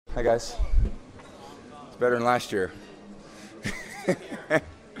Hi, guys. It's better than last year.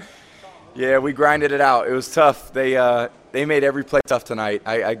 Yeah, we grinded it out. It was tough. They made every play tough tonight.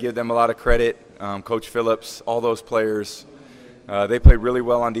 I give them a lot of credit. Coach Phillips, all those players, they played really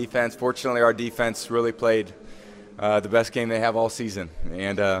well on defense. Fortunately, our defense really played the best game they have all season,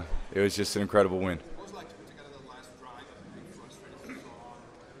 and it was just an incredible win. What was it like to put together the last drive and being frustrated so long?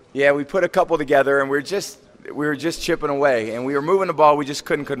 Yeah, we put a couple together, and we were just chipping away, and we were moving the ball. We just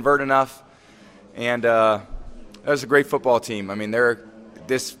couldn't convert enough, and that was a great football team. I mean, they're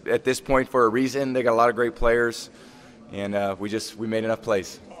at this point for a reason. They got a lot of great players, and we made enough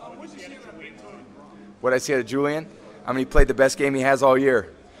plays. What I see out of Julian? I mean, he played the best game he has all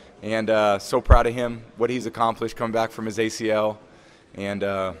year, and so proud of him, what he's accomplished coming back from his ACL, and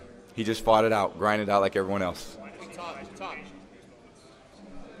he just fought it out, grinded it out like everyone else.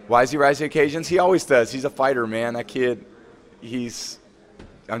 Why does he rise to occasions? He always does. He's a fighter, man. That kid,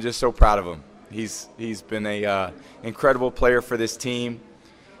 I'm just so proud of him. He's been a incredible player for this team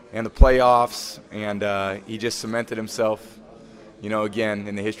and the playoffs, and he just cemented himself, again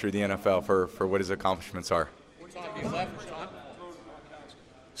in the history of the NFL for what his accomplishments are.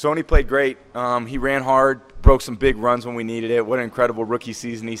 Sony played great. He ran hard, broke some big runs when we needed it. What an incredible rookie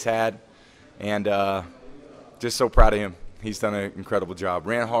season he's had, and just so proud of him. He's done an incredible job.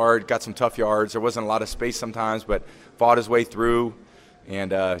 Ran hard, got some tough yards. There wasn't a lot of space sometimes, but fought his way through,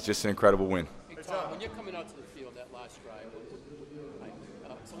 and it's just an incredible win. Hey, Tom, when you're coming out to the field that last drive,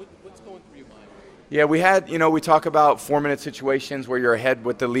 what's going through your mind? Yeah, we talk about 4-minute situations where you're ahead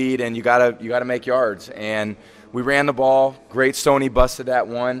with the lead and you gotta make yards. And we ran the ball. Great, Sony busted that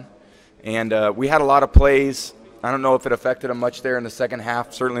one. And we had a lot of plays. I don't know if it affected them much there in the second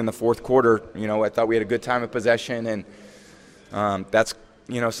half. Certainly in the fourth quarter, I thought we had a good time of possession, and that's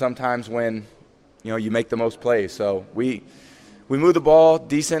sometimes when you make the most plays. So we moved the ball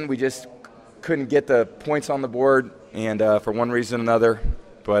decent. We just couldn't get the points on the board, and for one reason or another.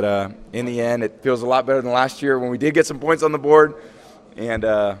 But in the end, it feels a lot better than last year when we did get some points on the board, and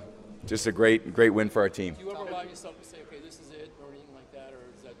just a great win for our team. Do you ever allow yourself to say, okay, this is it, or anything like that, or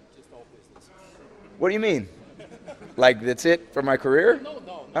is that just all business? What do you mean? Like that's it for my career? No.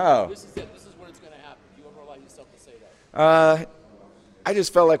 Oh. This is it. This is when it's going to happen. Do you ever allow yourself to say that? I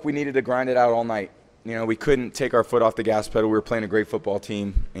just felt like we needed to grind it out all night. We couldn't take our foot off the gas pedal. We were playing a great football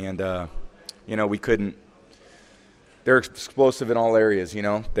team, and we couldn't. They're explosive in all areas.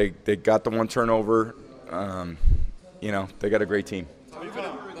 They got the one turnover. They got a great team.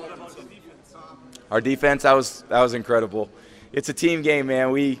 Our defense, that was incredible. It's a team game,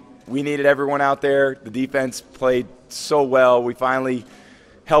 man. We needed everyone out there. The defense played so well. We finally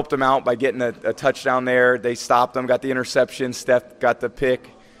helped them out by getting a touchdown there. They stopped them, got the interception. Steph got the pick,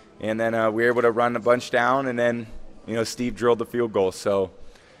 and then we were able to run a bunch down, and then Steve drilled the field goal. So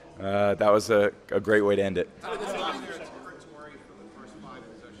that was a great way to end it. How did this happen? You were in their territory for the first 5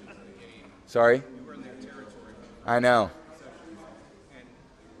 possessions of the game. Sorry? You were in their territory for the I know. possessions and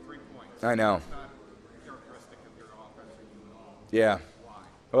 3 points. I know. It's not characteristic of your offense or you at all. Yeah. Why?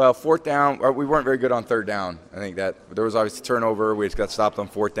 Well, fourth down, we weren't very good on third down. I think that there was obviously turnover. We just got stopped on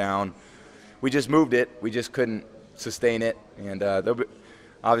fourth down. We just moved it. We just couldn't sustain it. And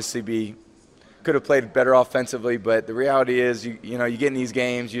could have played better offensively. But the reality is, you get in these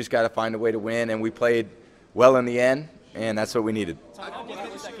games, you just got to find a way to win. And we played well in the end, and that's what we needed. How did you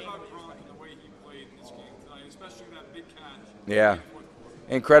say about Gronk and the way he played in this game tonight, especially that big catch? Yeah.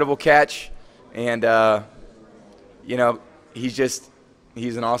 Incredible catch. And,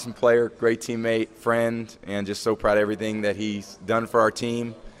 he's an awesome player, great teammate, friend, and just so proud of everything that he's done for our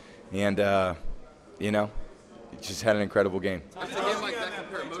team. And, he just had an incredible game. How did a game like that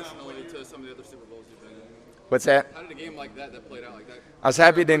compare emotionally to some of the other Super Bowls you've been in? What's that? How did a game like that played out like that? I was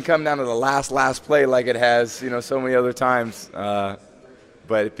happy it didn't come down to the last play like it has, so many other times.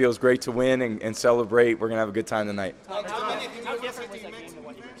 But it feels great to win and celebrate. We're going to have a good time tonight. How different was that game than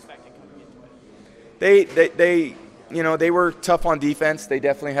what you were expecting coming into it? They were tough on defense. They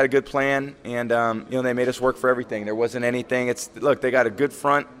definitely had a good plan, and they made us work for everything. There wasn't anything. They got a good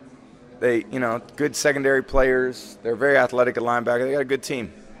front. They good secondary players. They're very athletic at linebacker. They got a good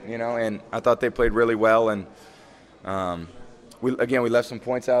team, and I thought they played really well. And we left some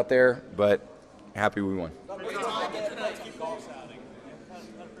points out there, but happy we won.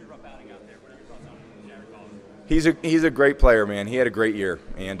 He's a great player, man. He had a great year,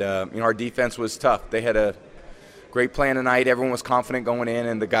 and our defense was tough. They had a great plan tonight. Everyone was confident going in,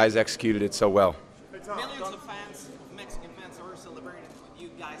 and the guys executed it so well. Millions of fans, Mexican fans, are celebrating with you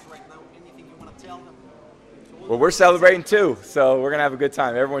guys right now. Anything you want to tell them? Well, we're celebrating too, so we're gonna have a good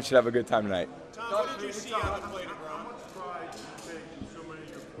time. Everyone should have a good time tonight. Tom, what did you see on the play to Gronk? How much pride do you take in so many of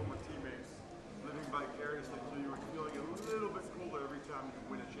your seriously, so you were feeling a little bit cooler every time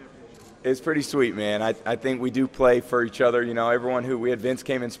you win a championship. It's pretty sweet, man. I think we do play for each other. You know, everyone who we had, Vince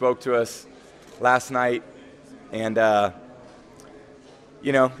came and spoke to us last night, and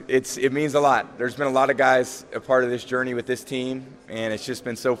you know, it means a lot. There's been a lot of guys a part of this journey with this team, and it's just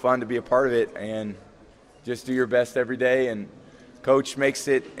been so fun to be a part of it. And just do your best every day. And Coach makes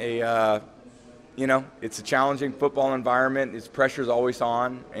it a you know, it's a challenging football environment. Its pressure's always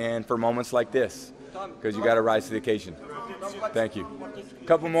on, and for moments like this, because you got to rise to the occasion. Thank you. A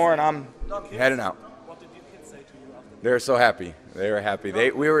couple more, and I'm heading out. What did your kids say to you after? They're so happy. They were happy.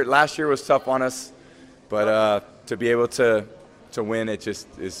 Last year was tough on us, but to be able to win, it just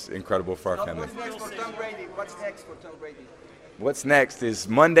is incredible for our family. What's next for Tom Brady? What's next for Tom Brady? What's next is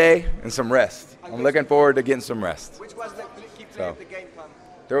Monday and some rest. I'm looking forward to getting some rest. Which was the key play of the game plan?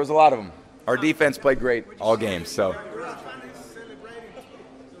 There was a lot of them. Our defense played great all games, so.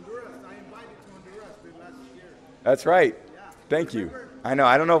 That's right. Thank you. I know.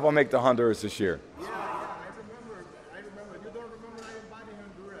 I don't know if I'll make the Honduras this year. I remember. You don't remember I invited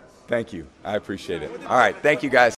Honduras. Thank you. I appreciate it. All right. Thank you, guys.